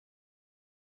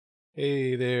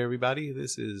Hey there, everybody.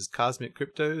 This is Cosmic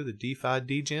Crypto, the DeFi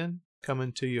Degen,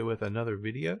 coming to you with another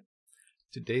video.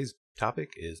 Today's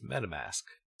topic is MetaMask.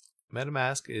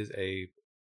 MetaMask is a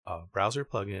browser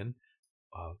plugin,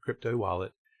 crypto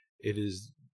wallet. It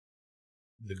is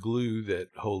the glue that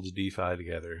holds DeFi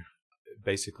together.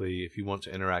 Basically, if you want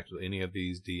to interact with any of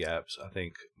these D apps, I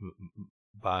think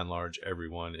by and large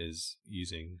everyone is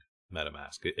using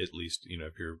MetaMask. At least,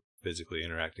 if you're physically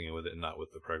interacting with it and not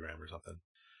with the program or something.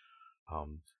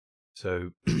 So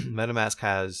MetaMask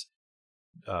has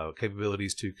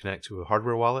capabilities to connect to a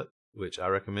hardware wallet, which I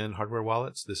recommend hardware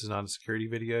wallets. This is not a security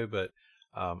video, but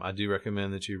I do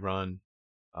recommend that you run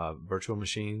virtual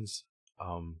machines.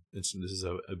 This is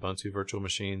a Ubuntu virtual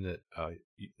machine that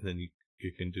then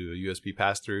you can do a USB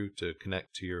pass-through to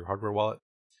connect to your hardware wallet.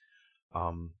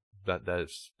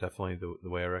 That's definitely the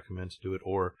way I recommend to do it.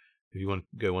 Or if you want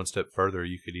to go one step further,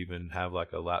 you could even have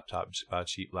like a laptop, just buy a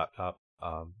cheap laptop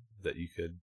that you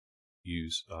could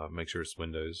use. Make sure it's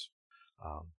Windows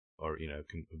or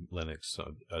Linux,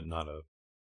 not a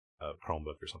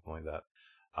Chromebook or something like that,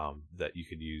 that you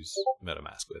could use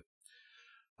MetaMask with.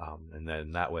 And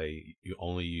then that way you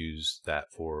only use that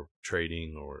for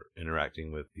trading or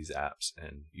interacting with these apps,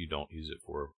 and you don't use it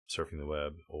for surfing the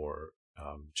web or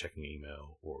checking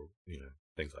email or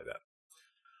things like that.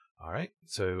 All right,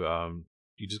 so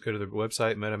you just go to the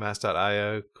website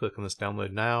metamask.io, click on this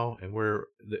download now, and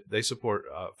they support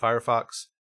Firefox,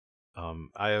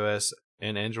 iOS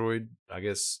and Android. I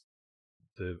guess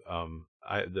the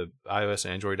iOS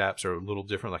and Android apps are a little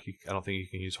different. Like I don't think you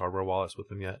can use hardware wallets with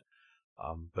them yet.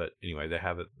 But anyway, they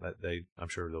have it. I'm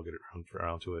sure they'll get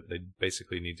around to it. They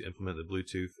basically need to implement the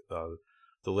Bluetooth,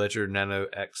 the Ledger Nano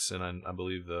X, and I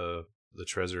believe the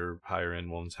Trezor higher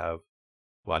end ones have.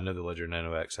 Well, I know the Ledger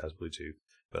Nano X has Bluetooth,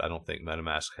 but I don't think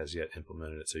MetaMask has yet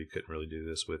implemented it, so you couldn't really do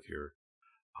this with your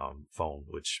phone,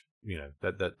 which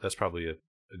that's probably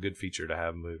a good feature to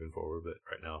have moving forward, but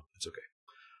right now it's okay.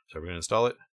 So we're going to install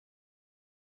it.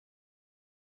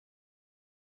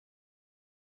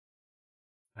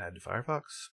 Add to Firefox.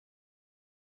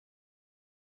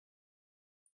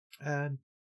 Add.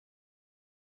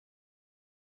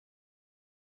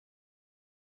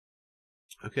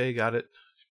 Okay, got it.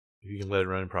 You can let it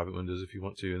run in private windows if you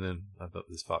want to, and then I thought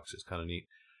this Fox is kind of neat.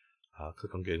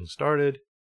 Click on getting started.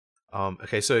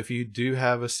 Okay, so if you do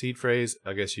have a seed phrase,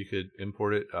 I guess you could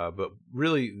import it, but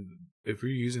really, if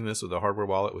you're using this with a hardware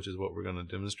wallet, which is what we're going to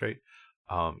demonstrate,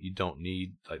 you don't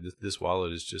need, like this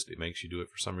wallet is just, it makes you do it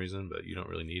for some reason, but you don't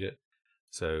really need it.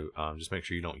 So just make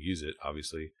sure you don't use it,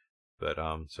 obviously. But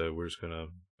so we're just going to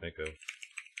make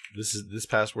this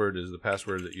password is the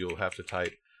password that you'll have to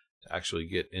type to actually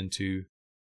get into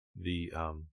the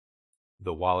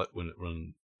wallet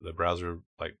when the browser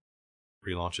like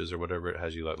relaunches or whatever. It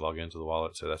has you like log into the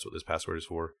wallet, so that's what this password is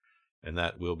for, and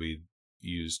that will be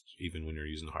used even when you're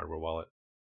using the hardware wallet.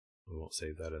 We won't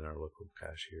save that in our local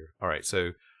cache here. All right,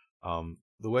 so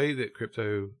the way that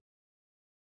crypto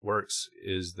works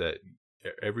is that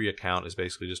every account is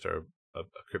basically just a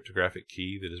cryptographic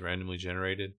key that is randomly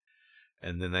generated,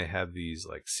 and then they have these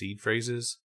like seed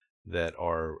phrases that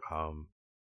are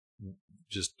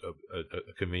just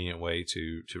a convenient way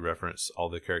to reference all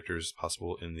the characters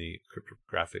possible in the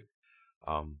cryptographic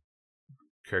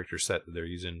character set that they're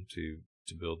using to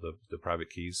build the private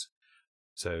keys.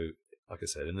 So like I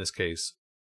said, in this case,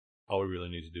 all we really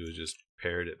need to do is just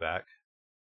parrot it back,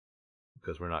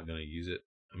 because we're not going to use it.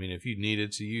 I mean, if you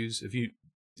needed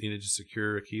to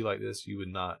secure a key like this, you would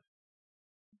not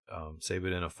save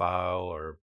it in a file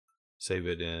or save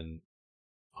it in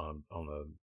on a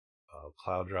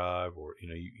cloud drive, or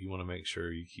you want to make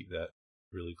sure you keep that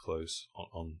really close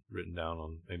on written down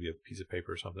on maybe a piece of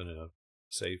paper or something in a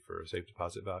safe or a safe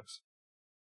deposit box.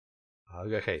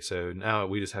 Okay, so now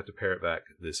we just have to parrot back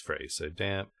this phrase. So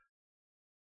damp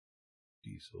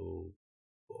diesel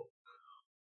bulk.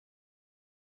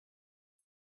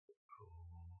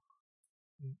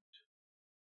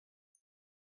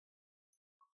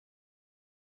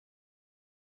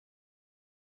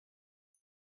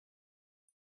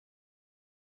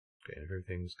 Okay, if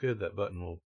everything's good, that button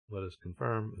will let us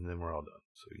confirm, and then we're all done.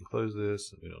 So we can close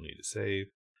this, and we don't need to save.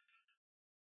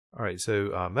 All right, so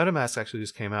MetaMask actually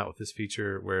just came out with this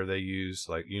feature where they use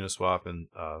like Uniswap and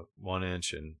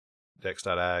 1inch and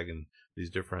Dex.ag and these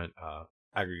different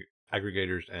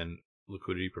aggregators and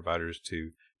liquidity providers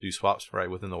to do swaps right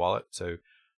within the wallet. So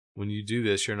when you do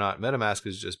this, MetaMask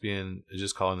is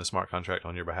just calling the smart contract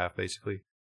on your behalf, basically.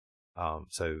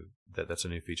 So that's a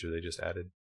new feature they just added.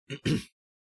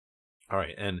 All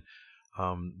right, and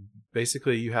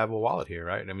basically you have a wallet here,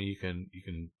 right? I mean, you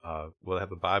can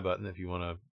have a buy button if you want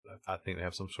to I think they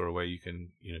have some sort of way you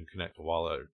can connect a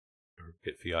wallet or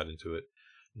get fiat into it.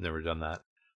 Never done that.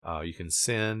 You can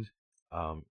send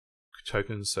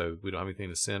tokens, so we don't have anything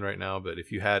to send right now. But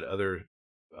if you had other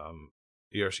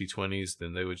ERC20s,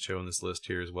 then they would show on this list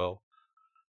here as well.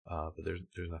 But there's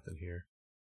nothing here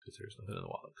because there's nothing in the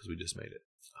wallet because we just made it.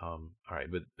 All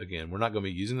right, but again, we're not going to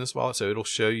be using this wallet, so it'll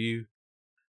show you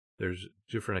there's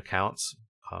different accounts.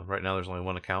 Right now, there's only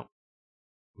one account.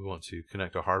 We want to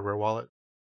connect a hardware wallet.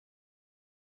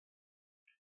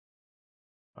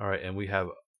 All right, and we have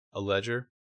a ledger.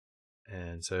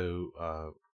 And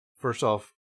so first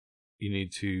off, you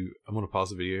need to, I'm going to pause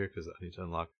the video here because I need to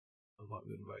unlock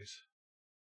the device.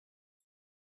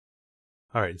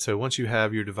 All right, so once you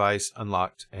have your device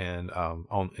unlocked and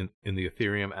in the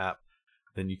Ethereum app,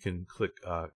 then you can click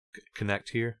connect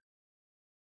here.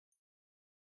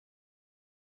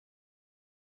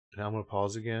 Now I'm going to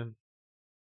pause again.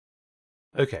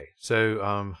 Okay,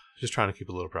 so just trying to keep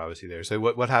a little privacy there. So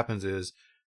what happens is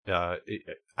I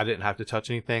didn't have to touch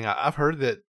anything. I've heard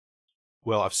that,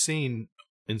 well, I've seen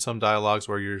in some dialogues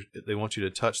where they want you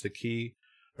to touch the key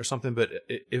or something, but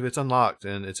if it's unlocked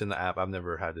and it's in the app, I've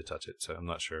never had to touch it, so I'm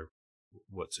not sure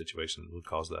what situation would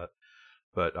cause that.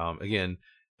 But again,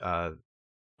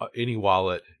 any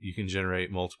wallet, you can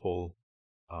generate multiple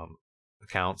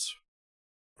accounts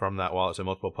from that wallet, so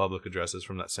multiple public addresses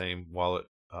from that same wallet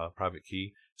private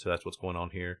key. So that's what's going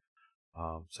on here.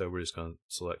 So we're just going to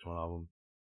select one of them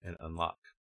and unlock,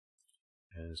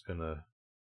 and it's going to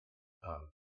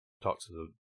talk to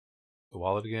the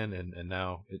wallet again, and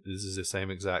now this is the same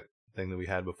exact thing that we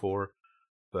had before,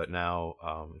 but now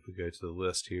if we go to the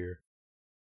list here,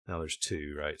 now there's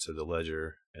two, right? So the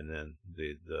ledger and then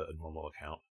the normal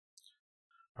account.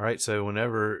 All right, so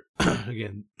whenever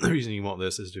again, the reason you want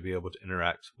this is to be able to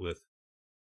interact with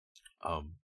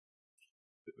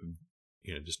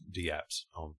just dApps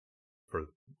for,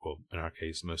 well, in our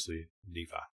case, mostly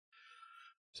DeFi.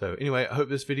 So anyway, I hope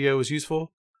this video was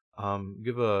useful.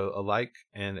 Give a like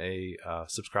and a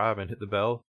subscribe and hit the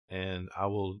bell, and I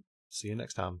will see you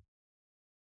next time.